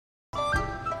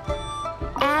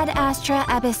Ad Astra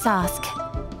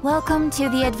Abyssosk. Welcome to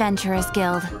the Adventurers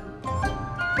Guild.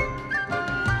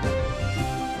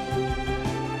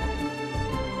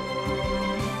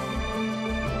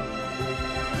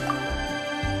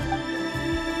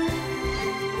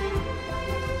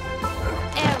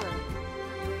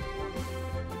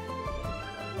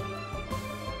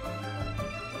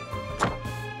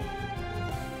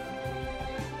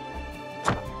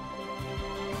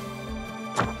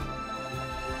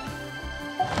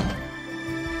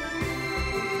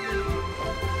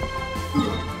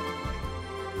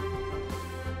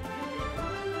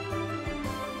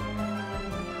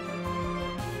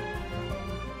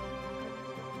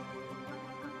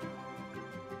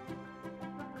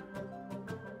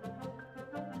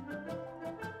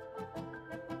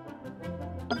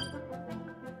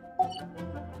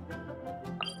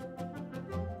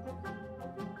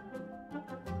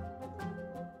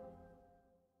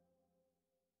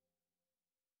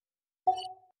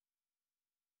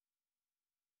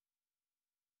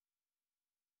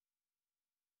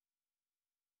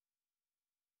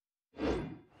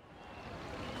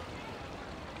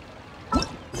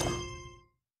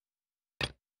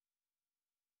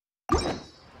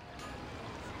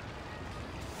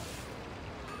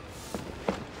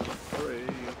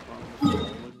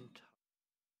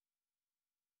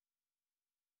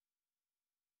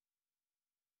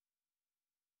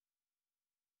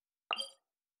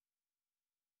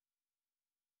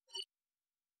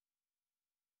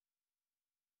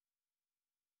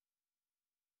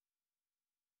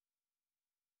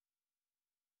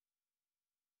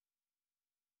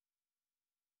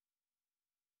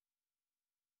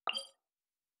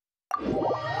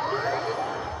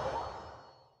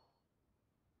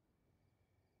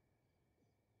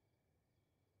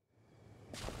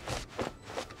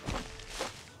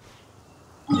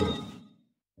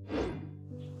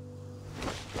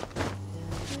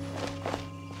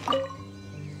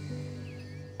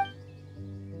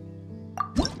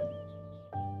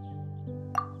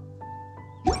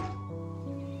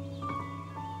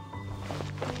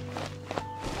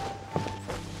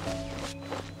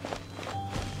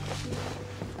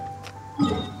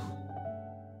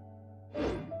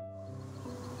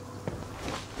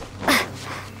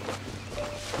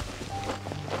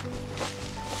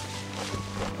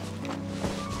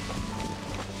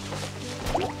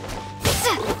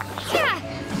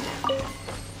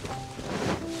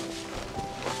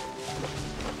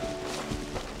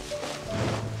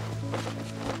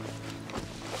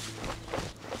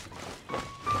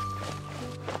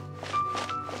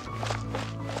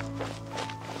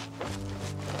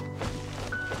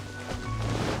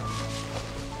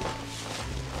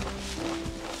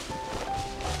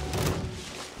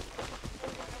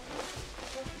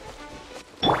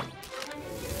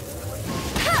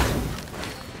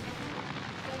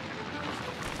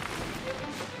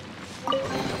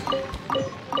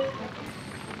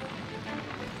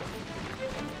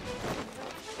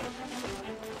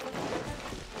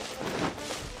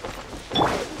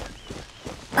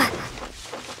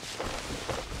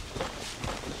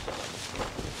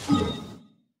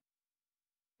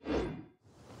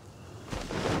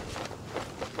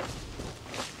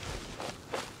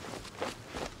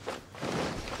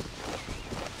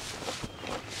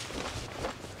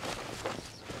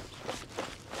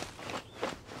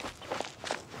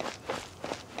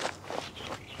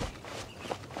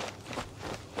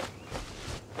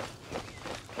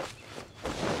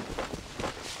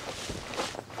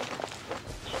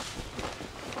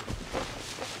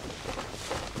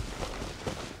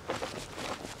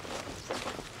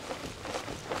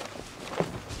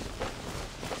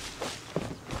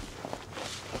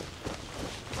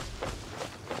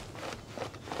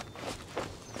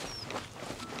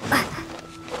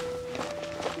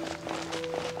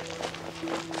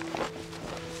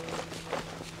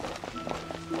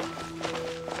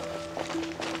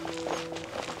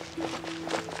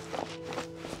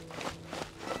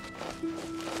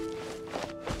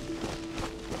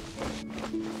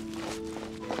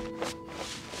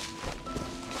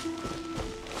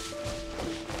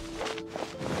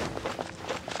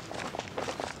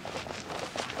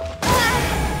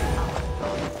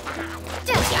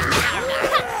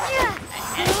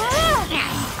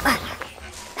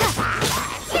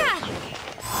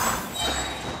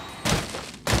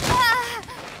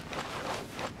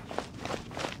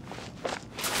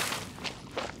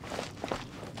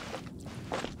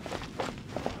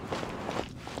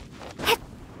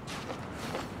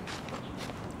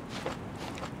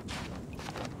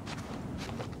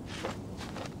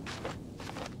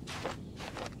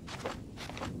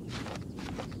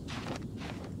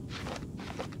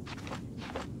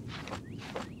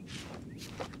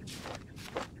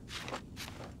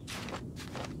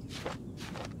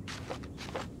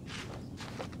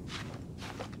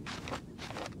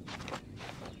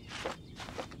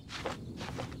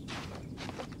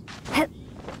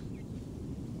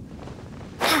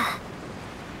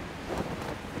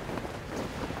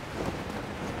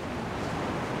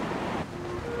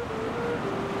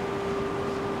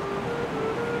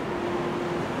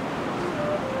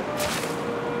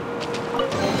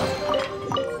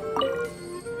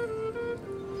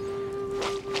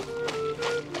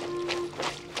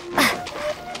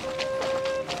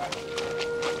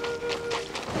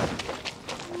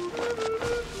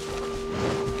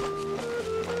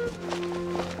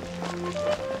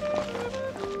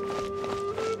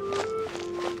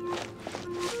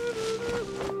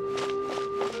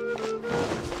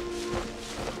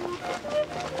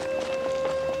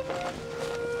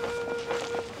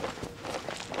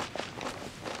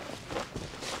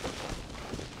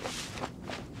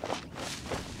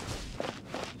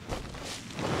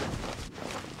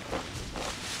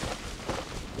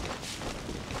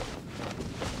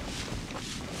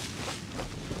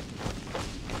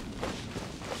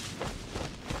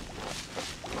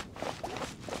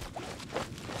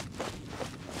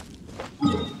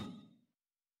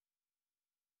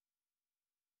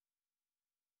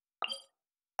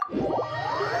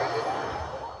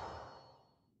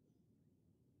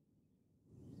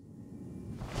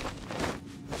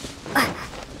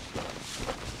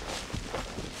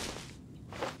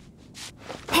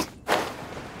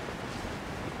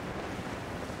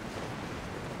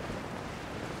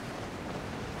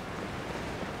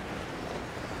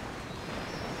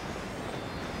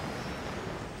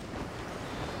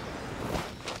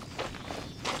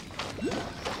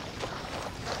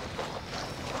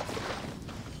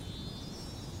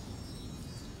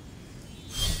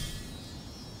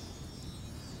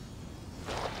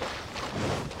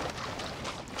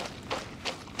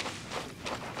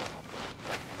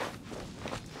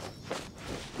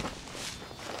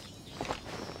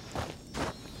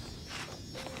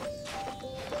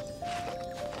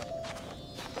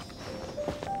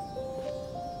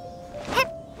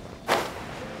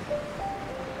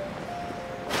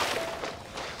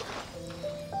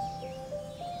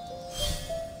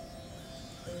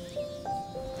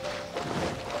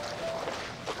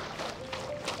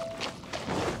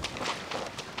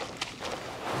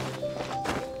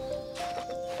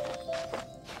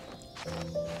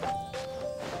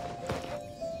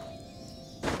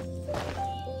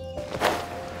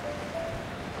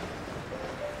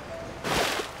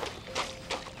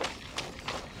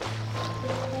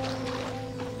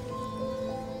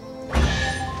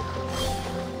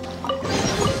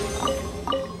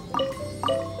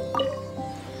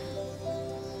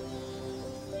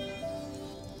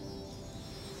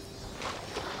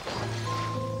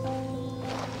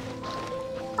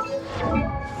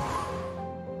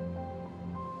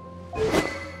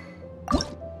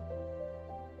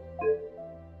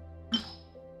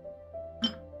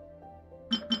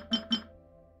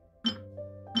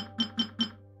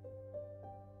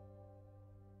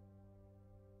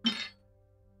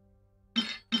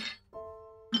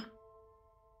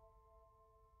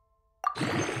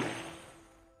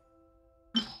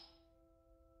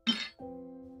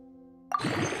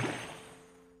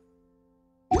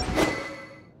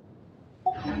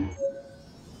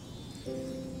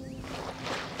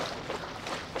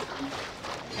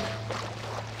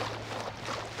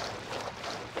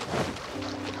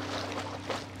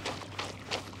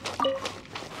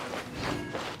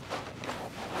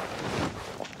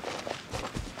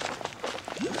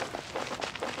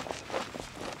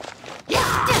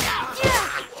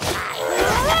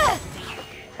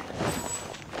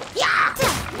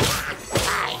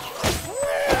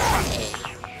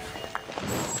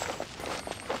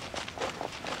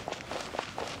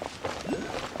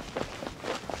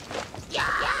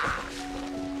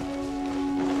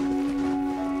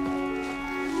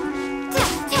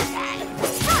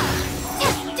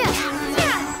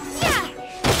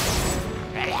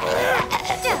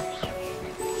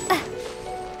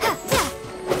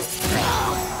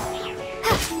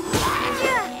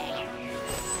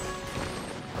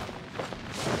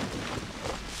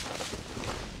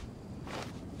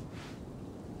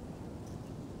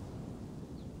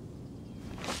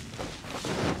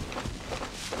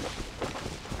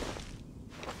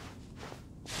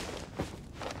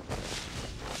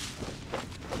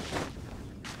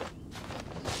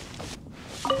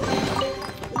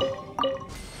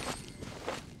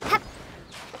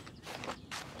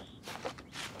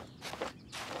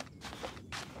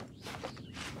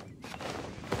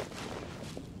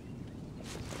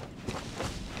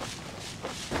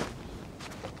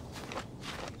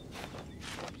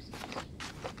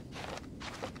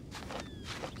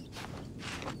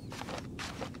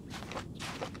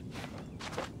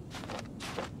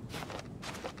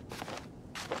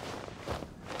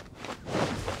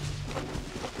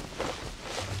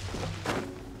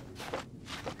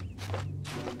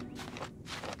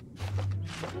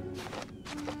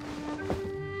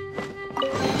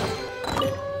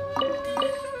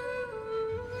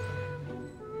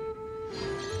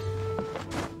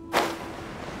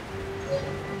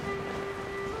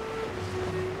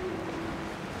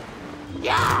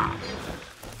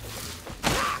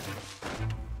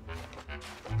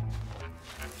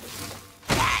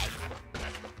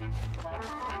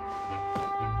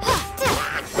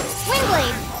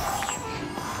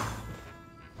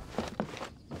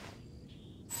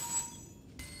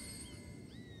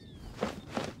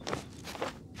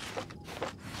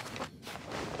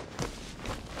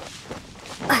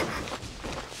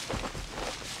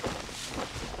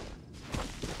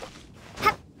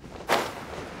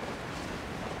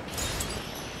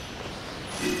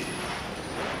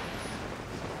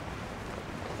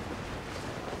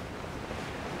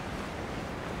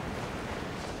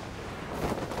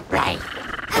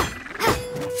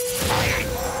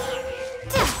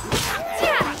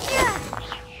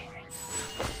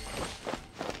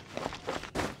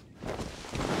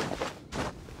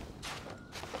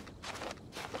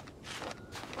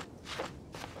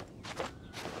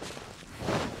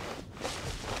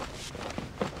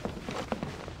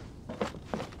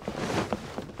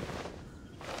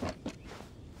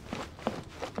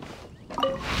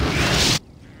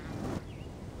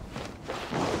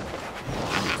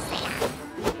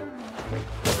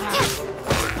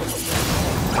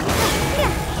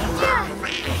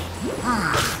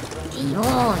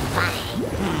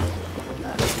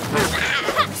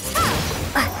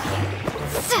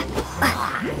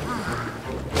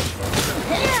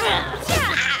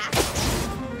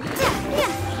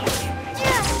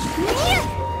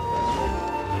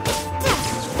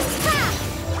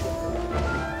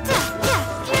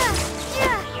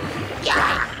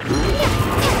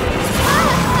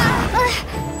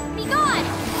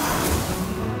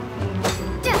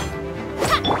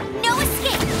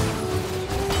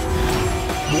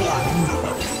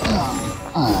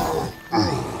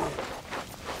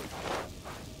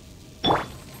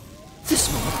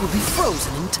 This moment will be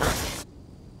frozen in time.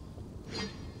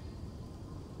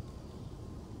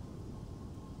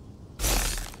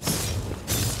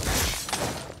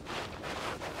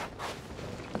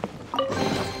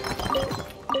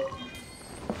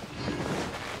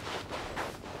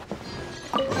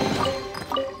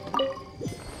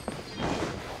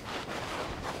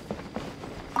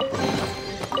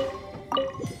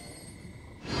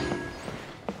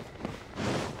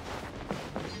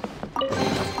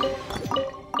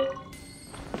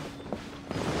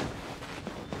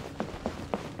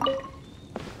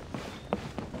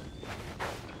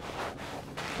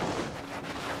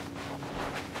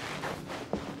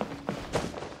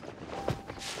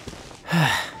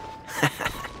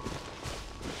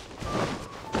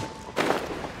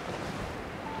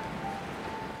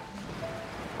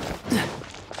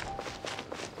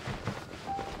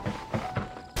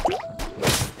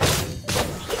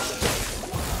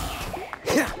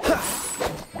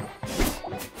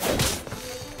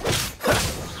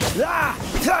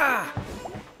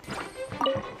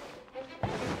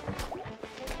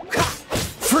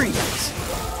 Freeze!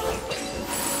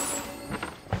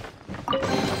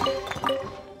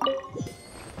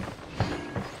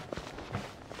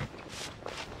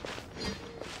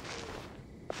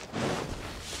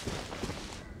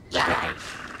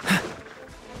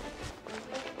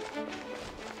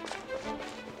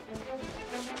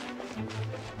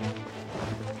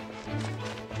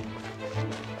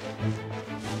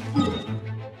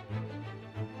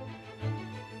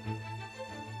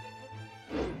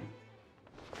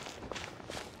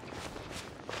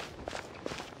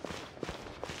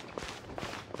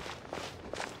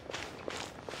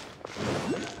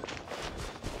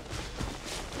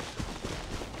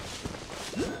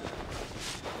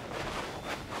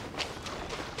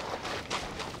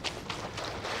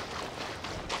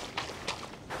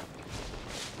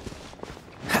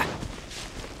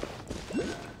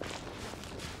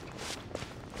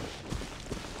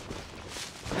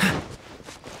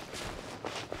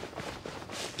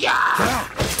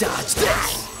 Dodge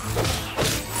this!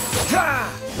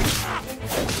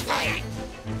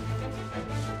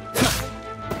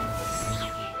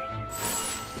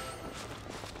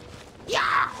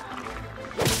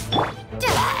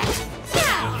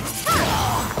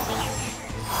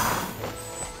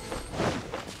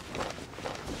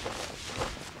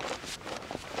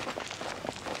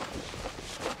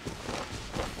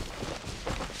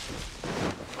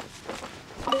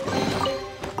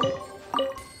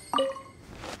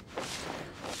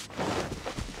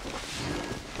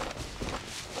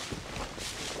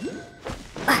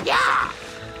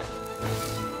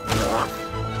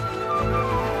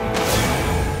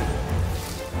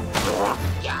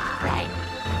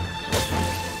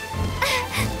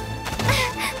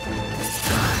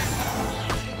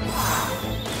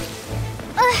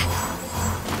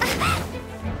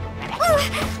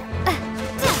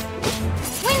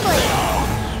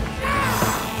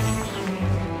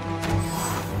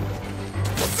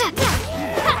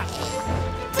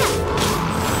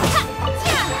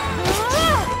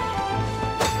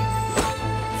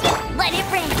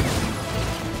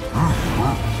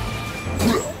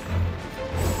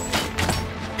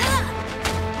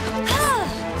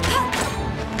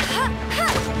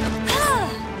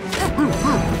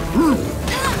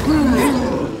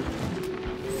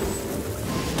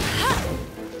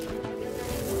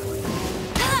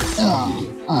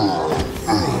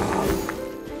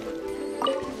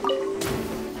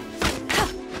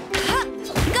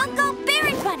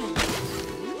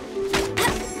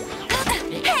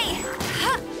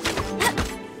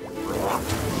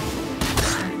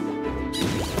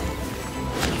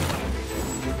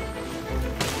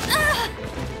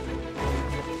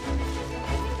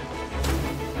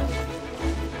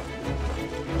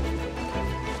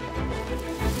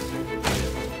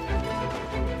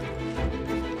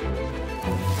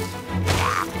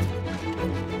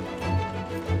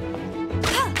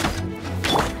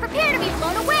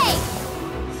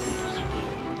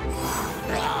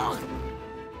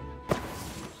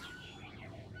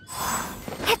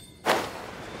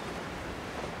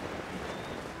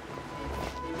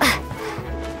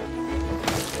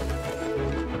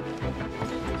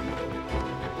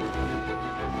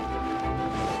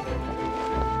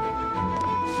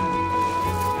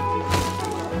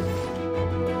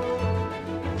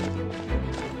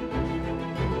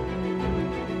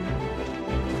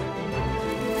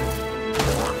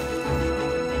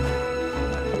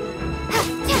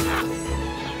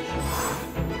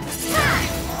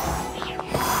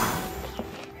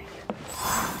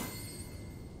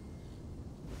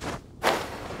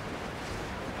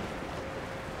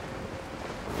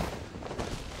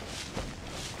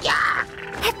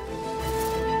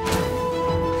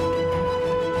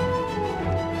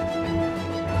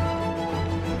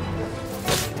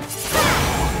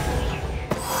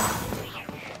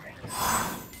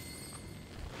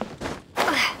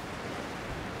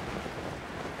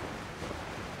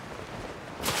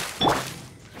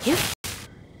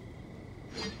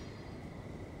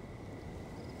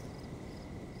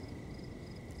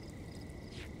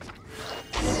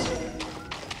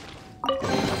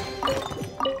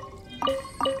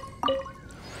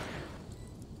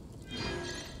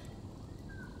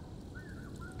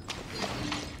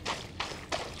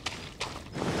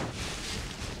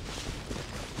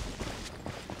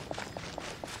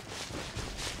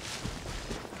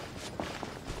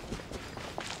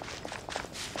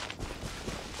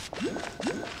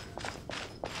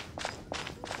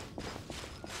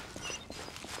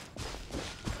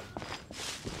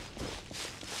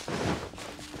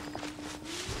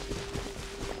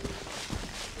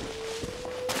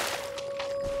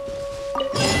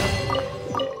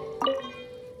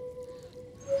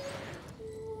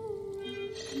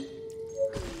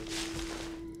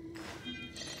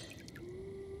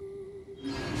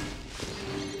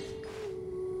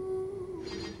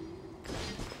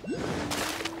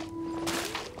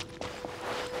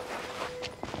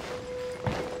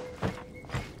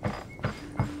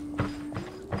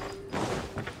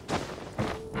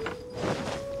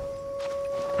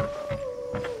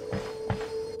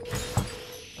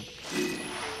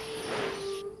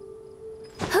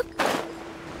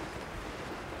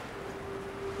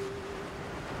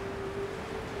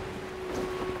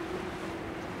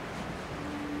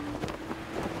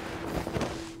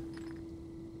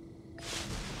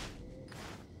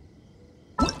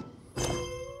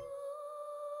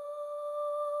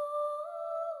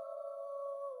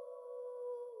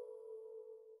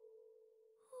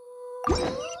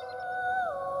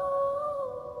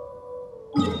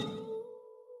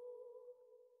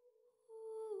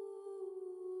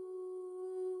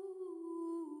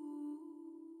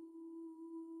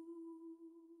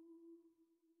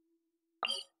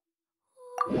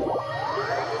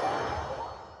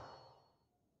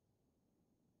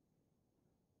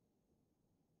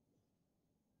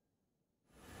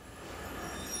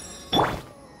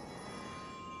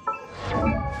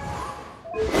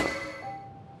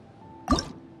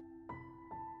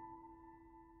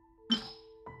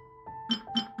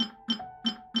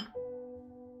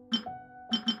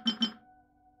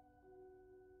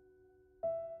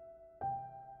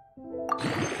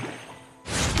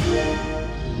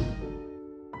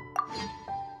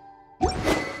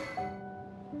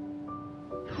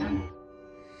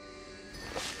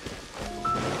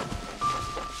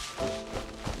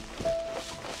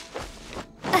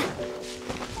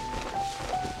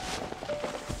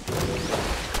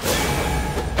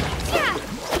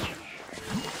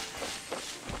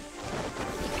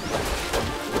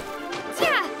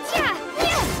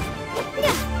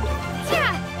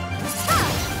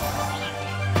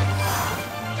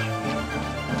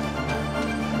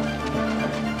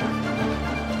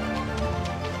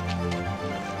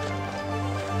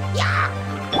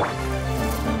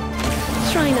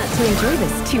 not to enjoy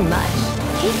this too much.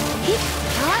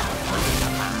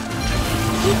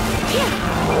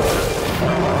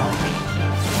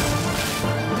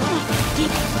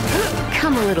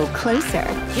 Come a little closer.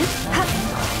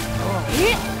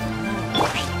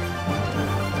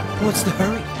 What's the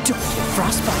hurry? Don't get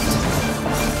frostbite.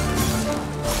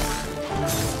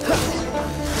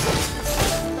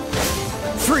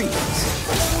 Freeze!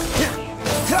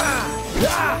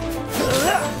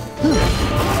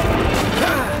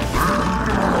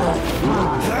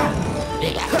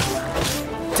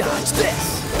 Dodge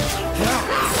this!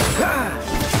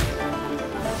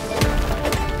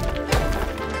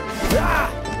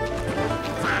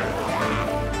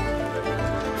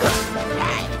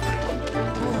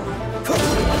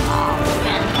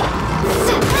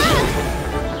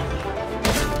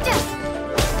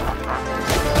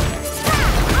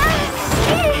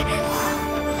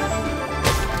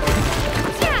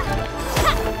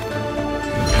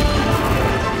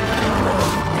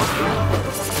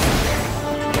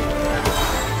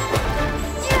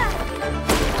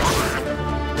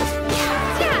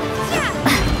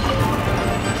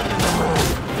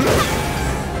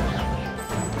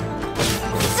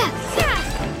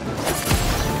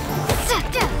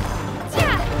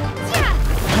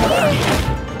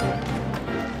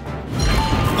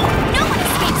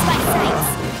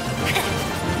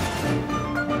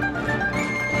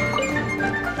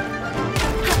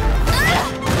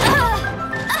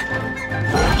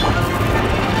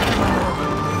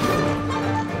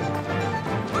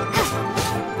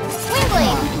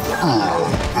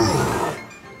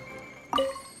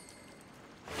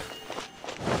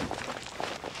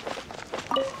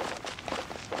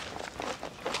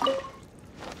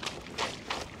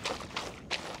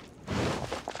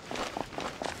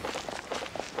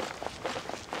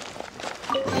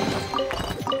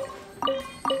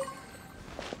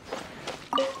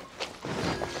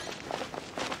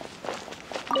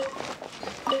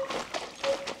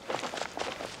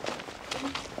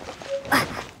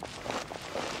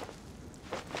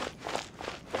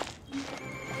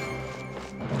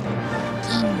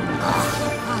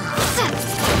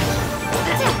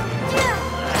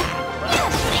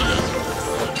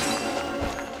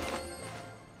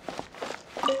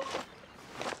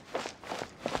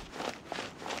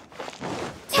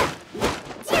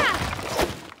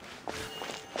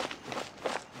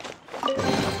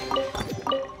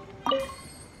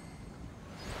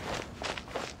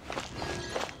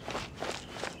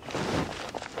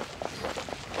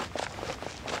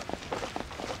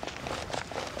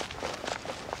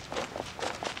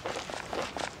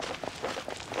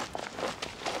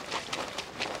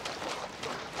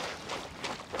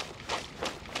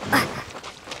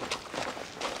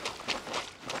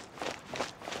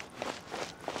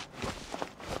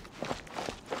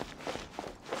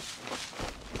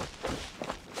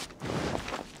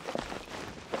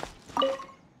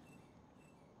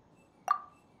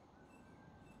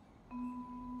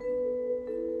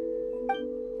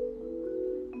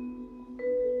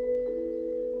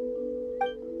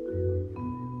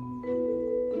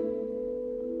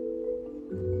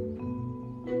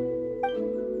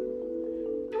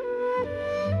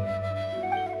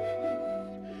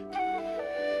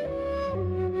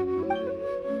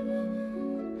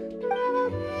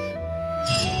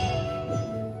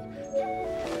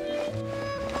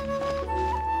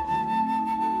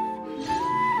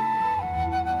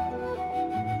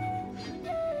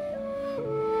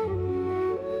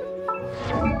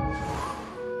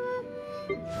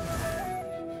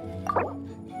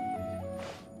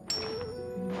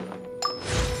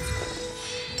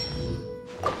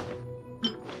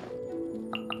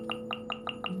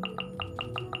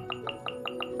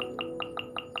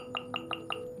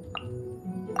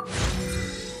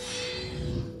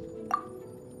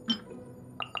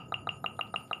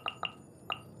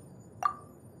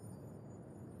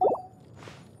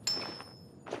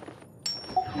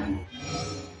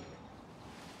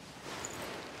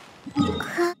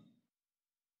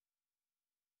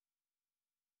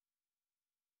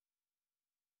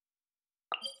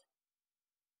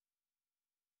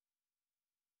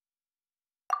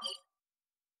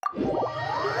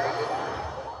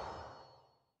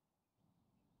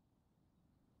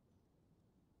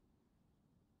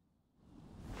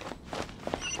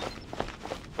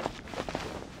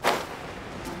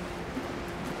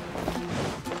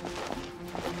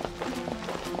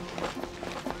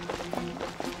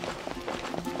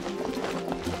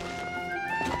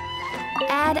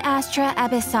 Ad Astra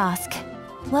Abyssosk.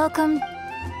 Welcome.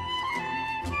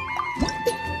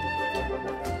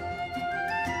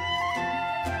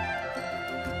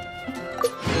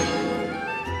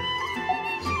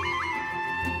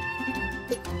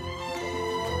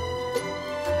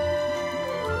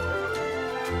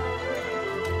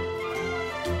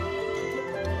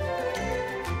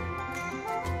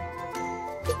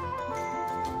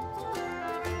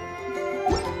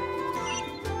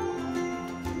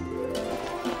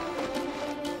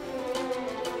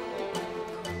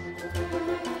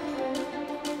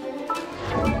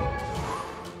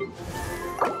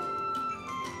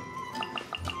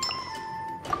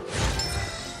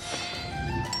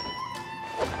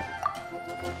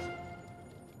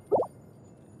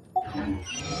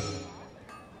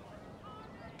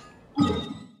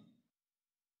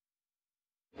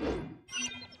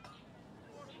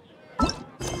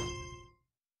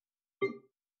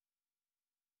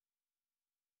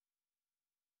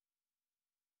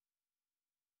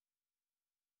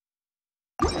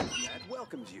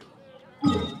 welcomes you.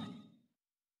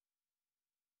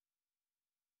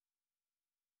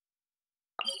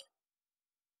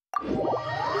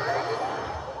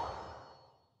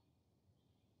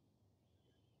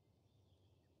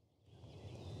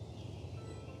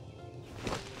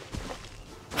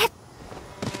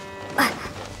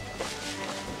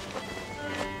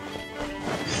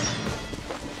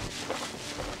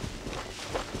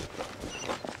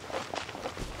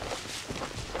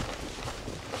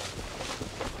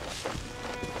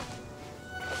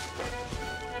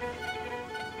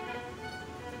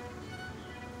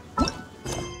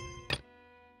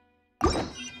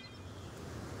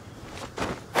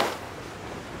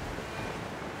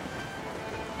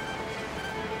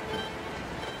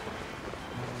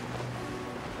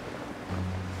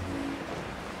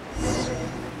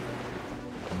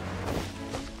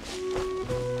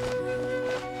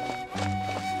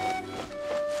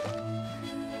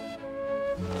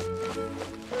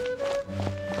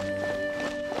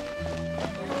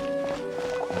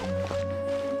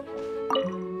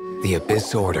 The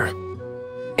Abyss Order.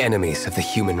 Enemies of the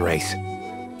human race.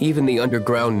 Even the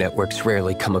underground networks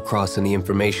rarely come across any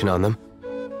information on them.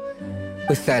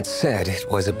 With that said, it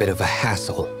was a bit of a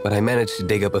hassle, but I managed to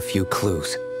dig up a few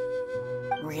clues.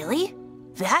 Really?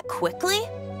 That quickly?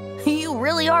 You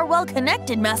really are well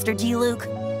connected, Master Diluc.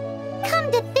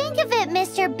 Come to think of it,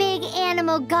 Mr. Big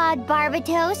Animal God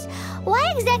Barbatos,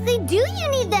 why exactly do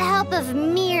you need the help of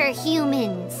mere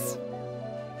humans?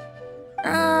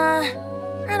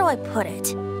 How do I put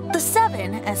it? The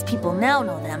Seven, as people now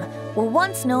know them, were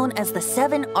once known as the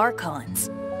Seven Archons.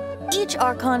 Each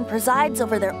Archon presides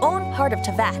over their own part of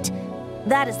Teyvat.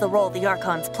 That is the role the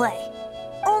Archons play.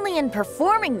 Only in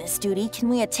performing this duty can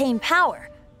we attain power.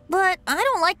 But I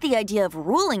don't like the idea of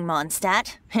ruling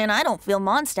Mondstadt, and I don't feel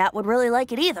Mondstadt would really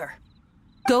like it either.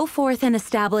 Go forth and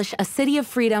establish a city of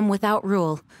freedom without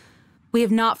rule. We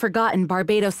have not forgotten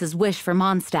Barbatos' wish for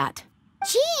Mondstadt.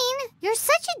 Jean, you're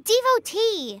such a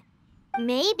devotee.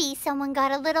 Maybe someone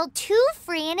got a little too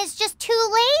free and is just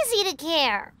too lazy to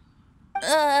care.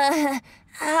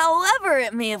 However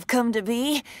it may have come to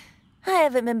be, I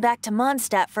haven't been back to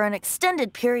Mondstadt for an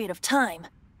extended period of time.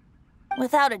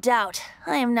 Without a doubt,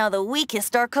 I am now the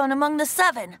weakest Archon among the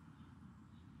Seven.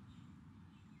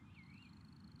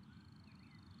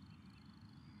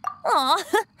 Aw,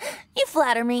 you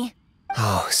flatter me.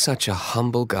 Oh, such a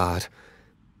humble god.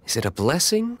 Is it a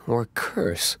blessing or a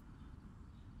curse?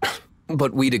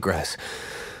 But we digress.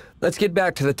 Let's get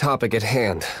back to the topic at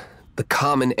hand. The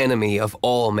common enemy of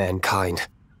all mankind.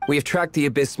 We have tracked the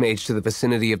Abyss Mage to the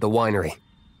vicinity of the winery.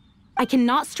 I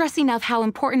cannot stress enough how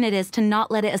important it is to not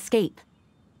let it escape.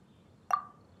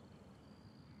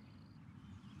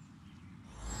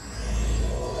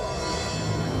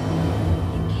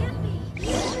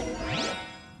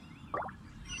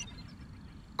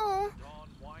 Oh,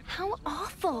 how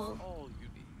awful.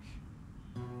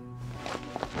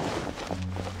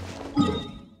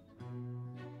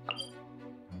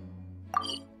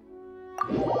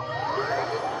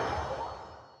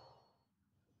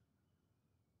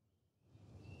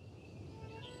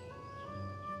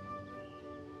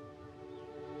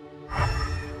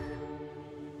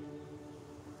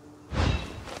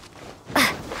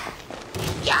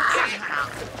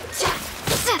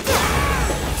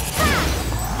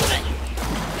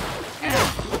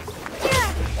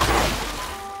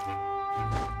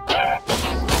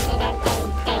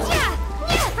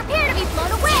 Prepare to be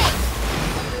blown away!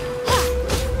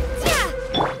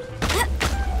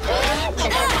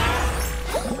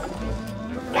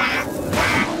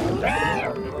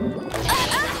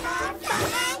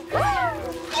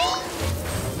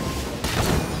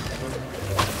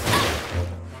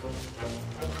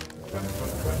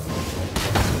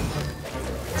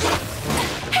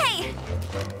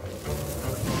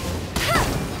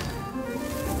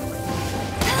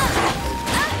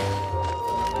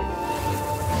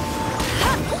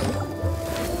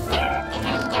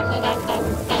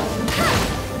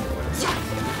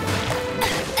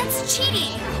 That's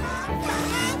cheating!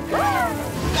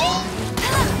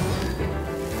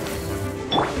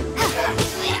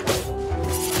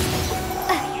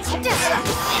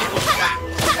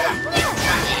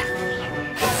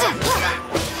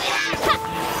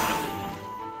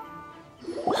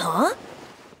 Huh?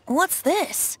 What's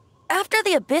this? After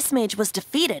the Abyss Mage was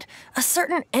defeated, a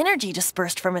certain energy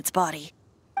dispersed from its body.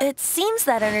 It seems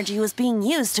that energy was being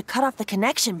used to cut off the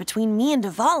connection between me and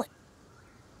Dvalin.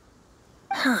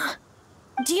 Huh.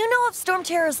 Do you know of Storm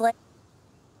Terror's leg?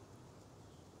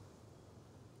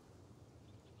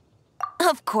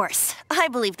 Of course. I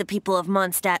believe the people of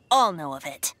Mondstadt all know of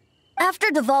it. After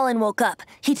Dvalin woke up,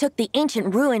 he took the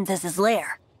ancient ruins as his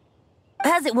lair.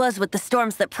 As it was with the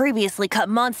storms that previously cut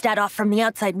Mondstadt off from the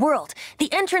outside world,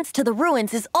 the entrance to the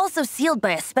ruins is also sealed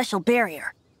by a special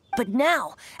barrier. But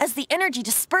now, as the energy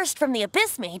dispersed from the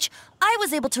Abyss Mage, I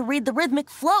was able to read the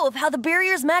rhythmic flow of how the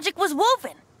barrier's magic was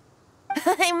woven.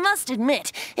 I must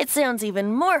admit, it sounds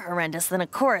even more horrendous than a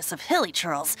chorus of hilly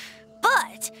churls.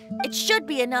 But it should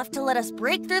be enough to let us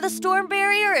break through the storm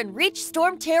barrier and reach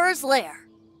Storm Terror's lair.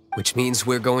 Which means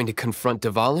we're going to confront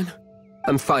Dvalin?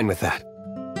 I'm fine with that.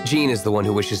 Jean is the one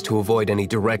who wishes to avoid any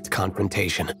direct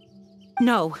confrontation.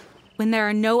 No. When there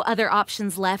are no other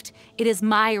options left, it is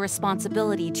my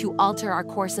responsibility to alter our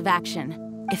course of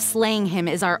action. If slaying him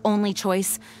is our only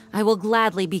choice, I will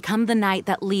gladly become the knight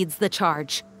that leads the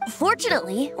charge.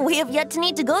 Fortunately, we have yet to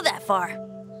need to go that far.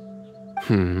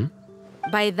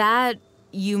 By that,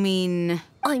 you mean...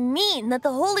 I mean that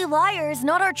the Holy Liar is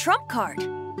not our trump card.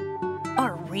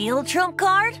 Our real trump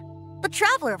card? The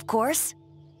Traveler, of course.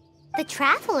 The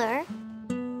Traveler?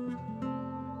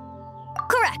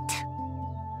 Correct.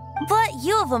 But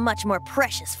you have a much more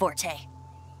precious forte.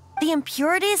 The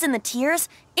impurities in the tears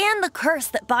and the curse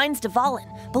that binds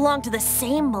Dvalin belong to the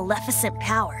same maleficent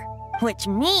power. Which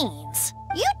means...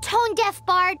 You tone-deaf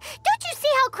bard! Don't you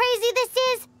see how crazy this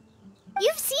is?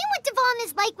 You've seen what Dvalin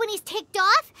is like when he's ticked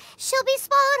off. She'll be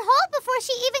swallowed whole before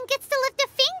she even gets to lift a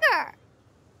finger.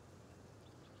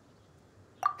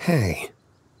 Hey,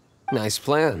 nice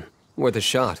plan. Worth a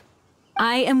shot.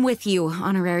 I am with you,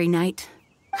 Honorary Knight.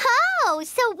 Oh,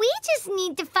 so we just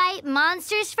need to fight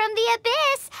monsters from the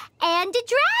Abyss and a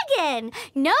dragon.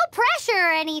 No pressure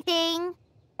or anything.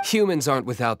 Humans aren't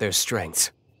without their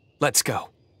strengths. Let's go.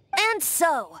 And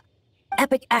so,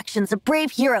 epic actions of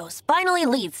brave heroes finally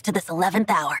leads to this 11th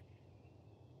hour.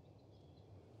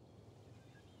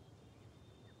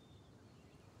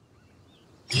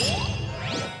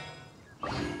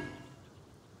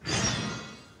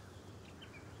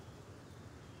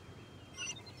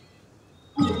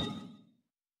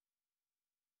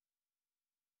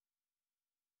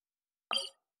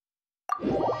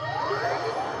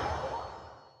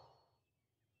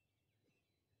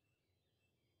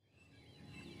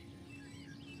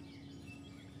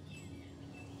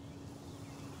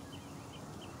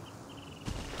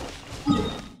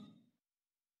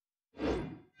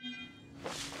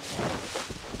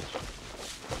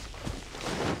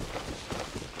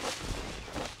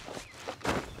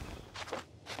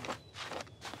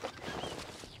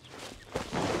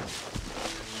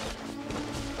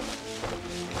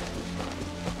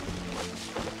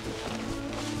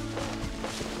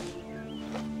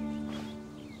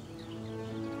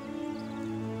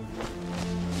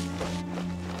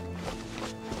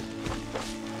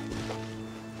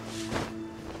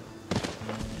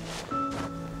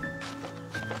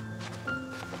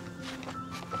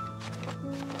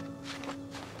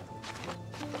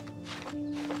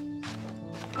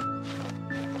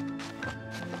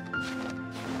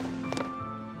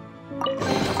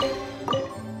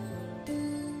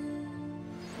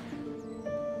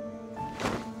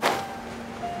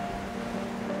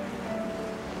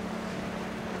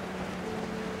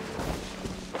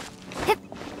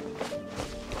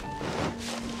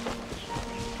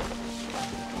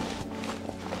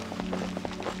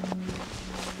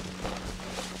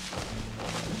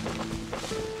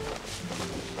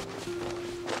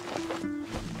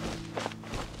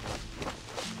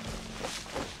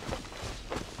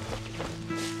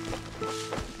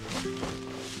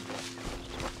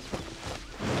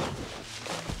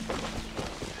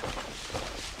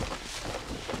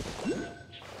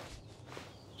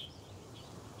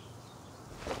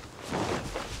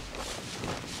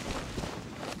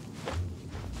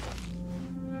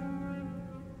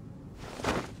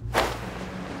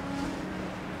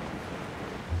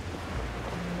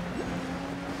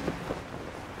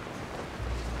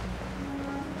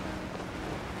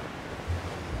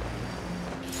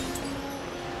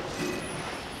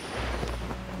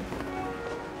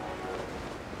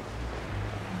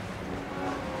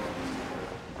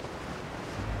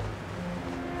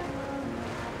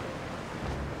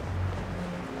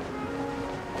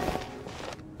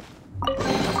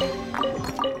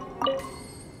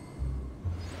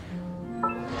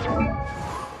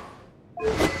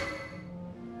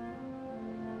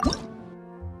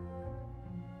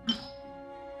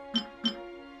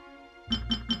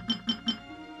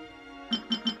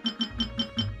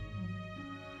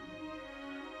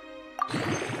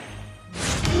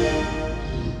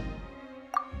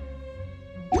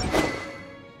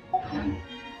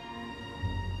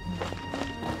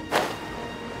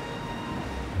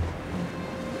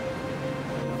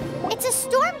 It's a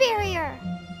storm barrier.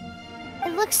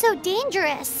 It looks so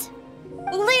dangerous.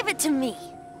 Leave it to me.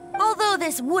 Although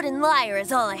this wooden lyre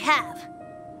is all I have.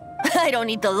 I don't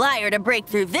need the lyre to break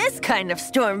through this kind of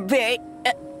storm wait,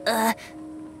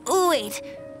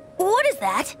 what is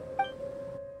that?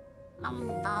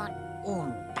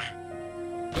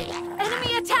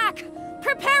 Enemy attack!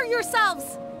 Prepare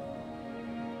yourselves!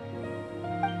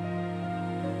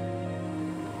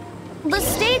 The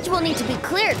stage will need to be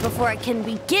cleared before I can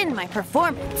begin my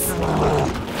performance.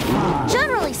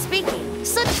 Generally speaking,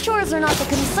 such chores are not the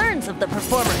concerns of the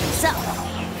performer himself.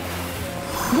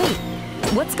 Wait,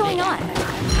 what's going on? There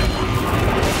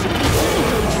should be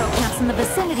any trail camps in the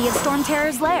vicinity of Storm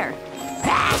Terror's lair.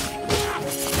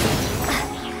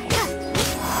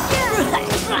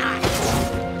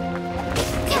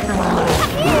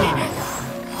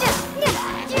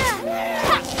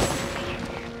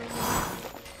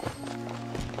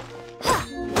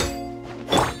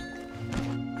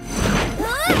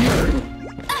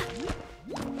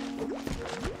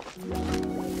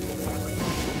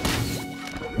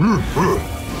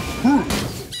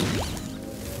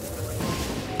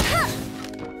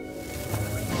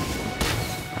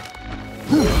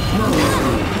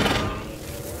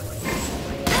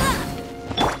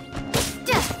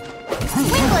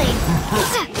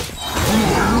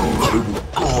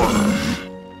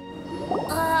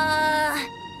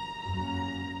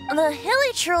 The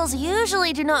hilly trolls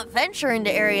usually do not venture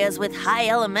into areas with high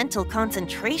elemental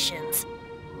concentrations.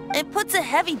 It puts a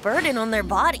heavy burden on their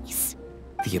bodies.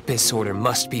 The Abyss Order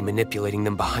must be manipulating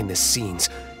them behind the scenes,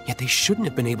 yet they shouldn't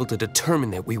have been able to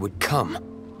determine that we would come.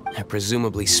 They're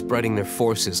presumably spreading their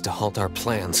forces to halt our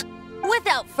plans.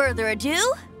 Without further ado,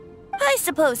 I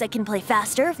suppose I can play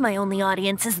faster if my only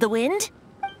audience is the wind.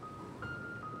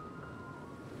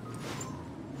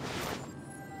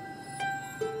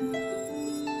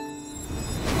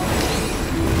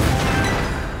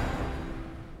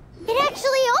 It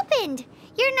actually opened!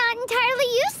 You're not entirely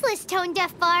useless, Tone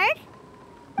Deaf Bard.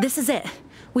 This is it.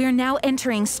 We are now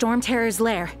entering Storm Terror's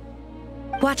lair.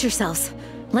 Watch yourselves.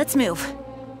 Let's move.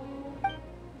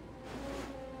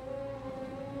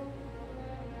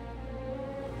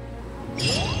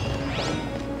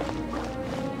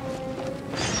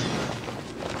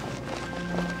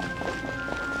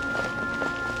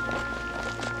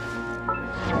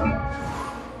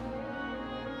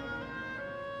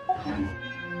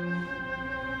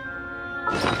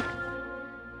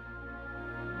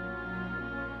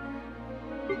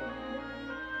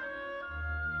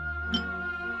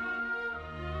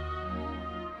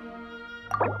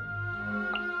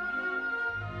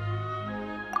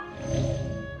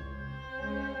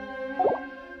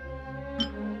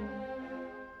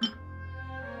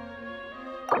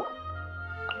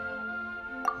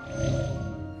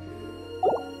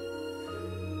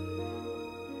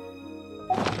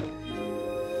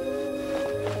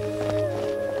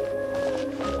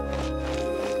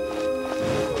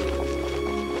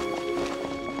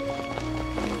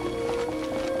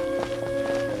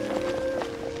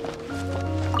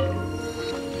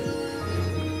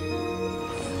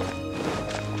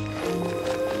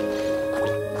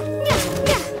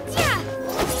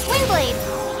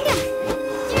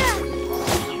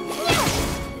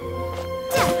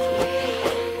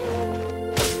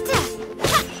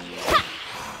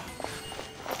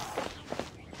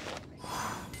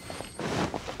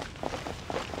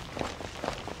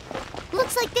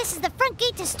 Looks like this is the front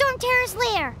gate to Storm Terror's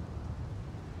lair.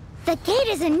 The gate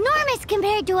is enormous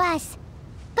compared to us.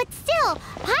 But still,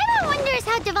 Paimon wonders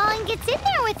how Dvalin gets in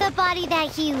there with a body that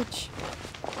huge.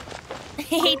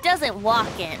 He doesn't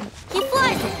walk in. He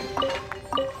flies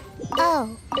in.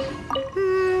 Oh.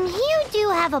 You do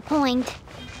have a point.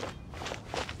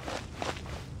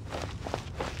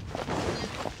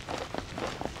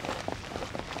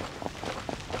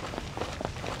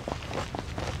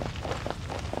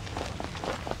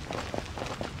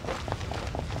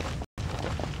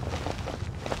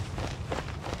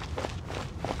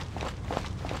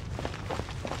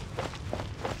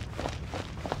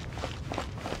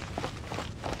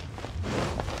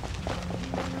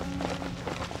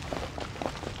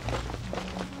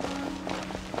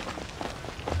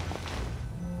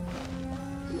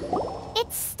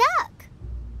 It's stuck.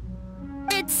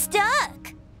 It's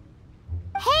stuck.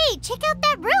 Hey, check out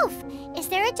that roof. Is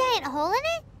there a giant hole in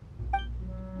it?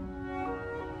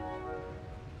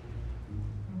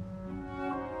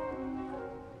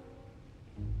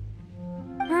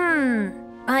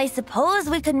 I suppose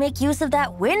we could make use of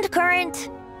that wind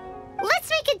current. Let's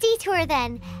make a detour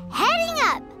then. Heading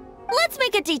up. Let's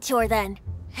make a detour then.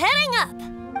 Heading up.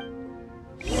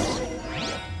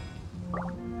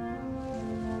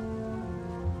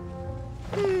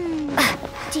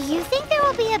 Do you think there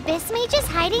will be abyss mages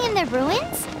hiding in the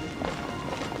ruins?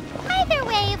 Either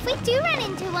way, if we do run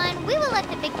into one, we will let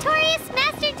the victorious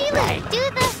Master Diluc do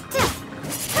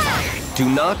the... Do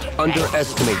not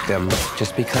underestimate them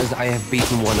just because I have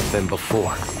beaten one of them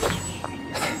before.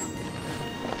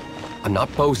 I'm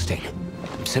not boasting.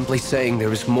 I'm simply saying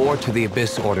there is more to the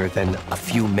Abyss Order than a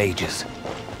few mages.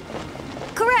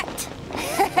 Correct.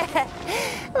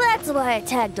 That's why I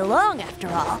tagged along after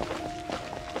all.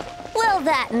 Well,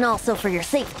 that and also for your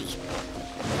safety.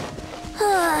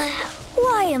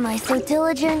 Why am I so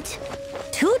diligent?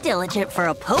 Too diligent for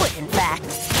a poet, in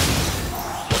fact.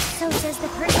 So says the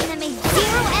person that made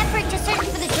zero effort to search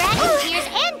for the dragon tears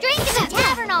and drank in the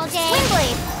tavern all day.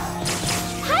 Windblade!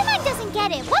 Paimon doesn't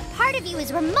get it. What part of you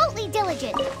is remotely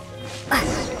diligent?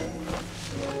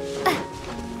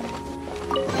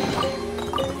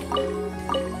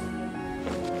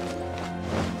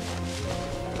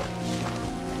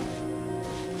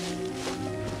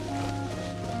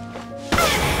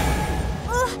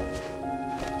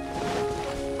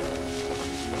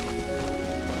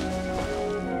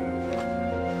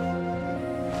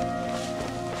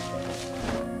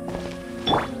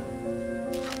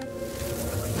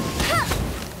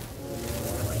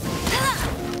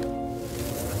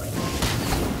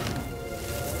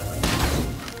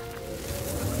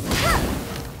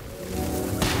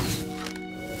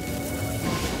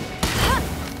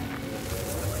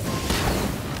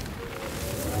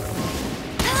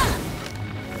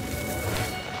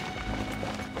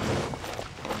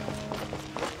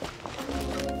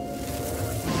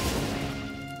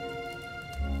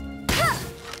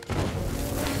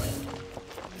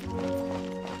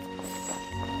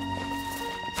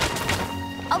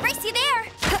 I'll race you there!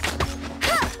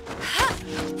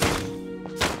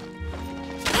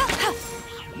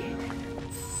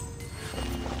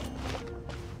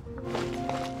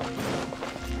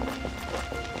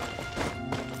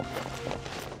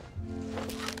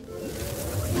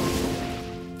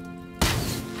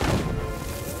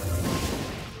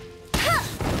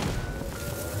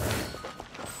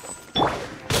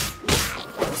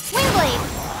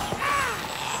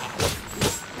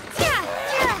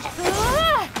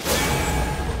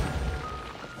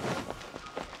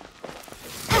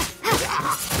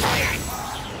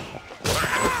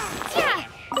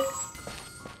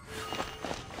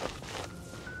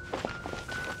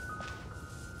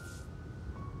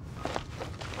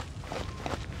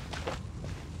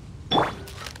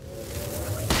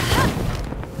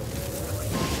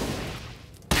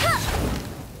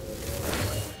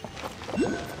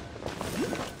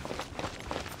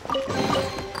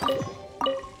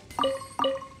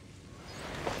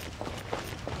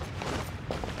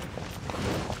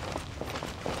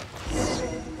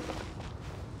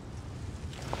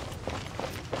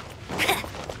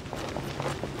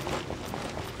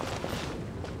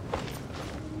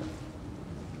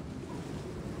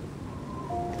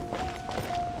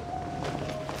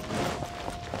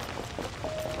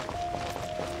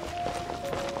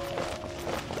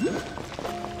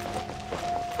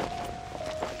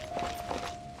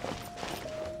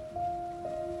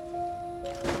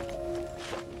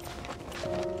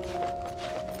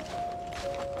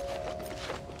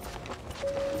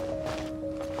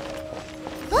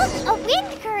 Look, a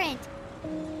wind current!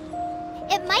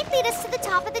 It might lead us to the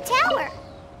top of the tower.